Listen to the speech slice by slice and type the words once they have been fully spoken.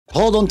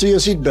Hold on to your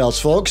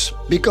seatbelts, folks,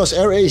 because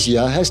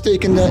AirAsia has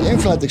taken their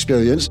in-flight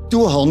experience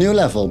to a whole new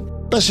level.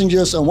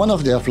 Passengers on one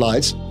of their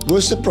flights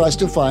were surprised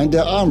to find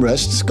their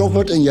armrests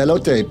covered in yellow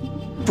tape,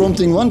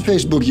 prompting one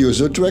Facebook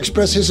user to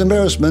express his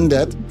embarrassment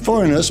that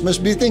foreigners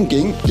must be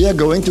thinking they are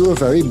going to a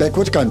very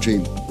backward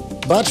country.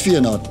 But fear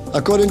not,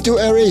 according to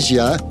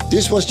AirAsia,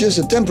 this was just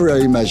a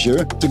temporary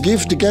measure to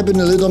give the cabin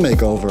a little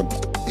makeover.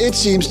 It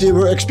seems they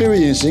were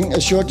experiencing a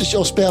shortage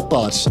of spare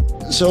parts,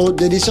 so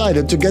they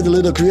decided to get a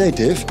little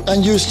creative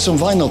and used some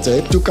vinyl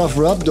tape to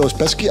cover up those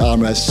pesky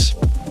armrests.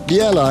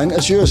 The airline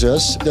assures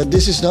us that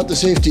this is not a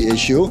safety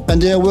issue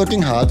and they are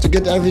working hard to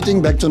get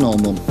everything back to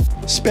normal.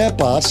 Spare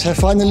parts have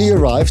finally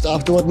arrived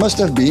after what must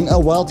have been a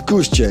wild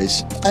goose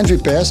chase, and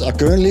repairs are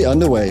currently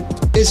underway.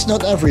 It's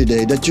not every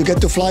day that you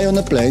get to fly on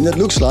a plane that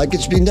looks like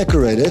it's been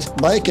decorated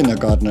by a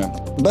kindergartner.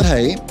 But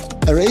hey,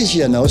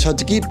 AirAsia knows how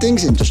to keep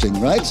things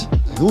interesting, right?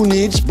 Who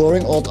needs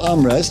boring old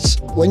armrests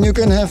when you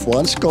can have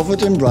ones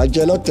covered in bright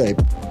yellow tape?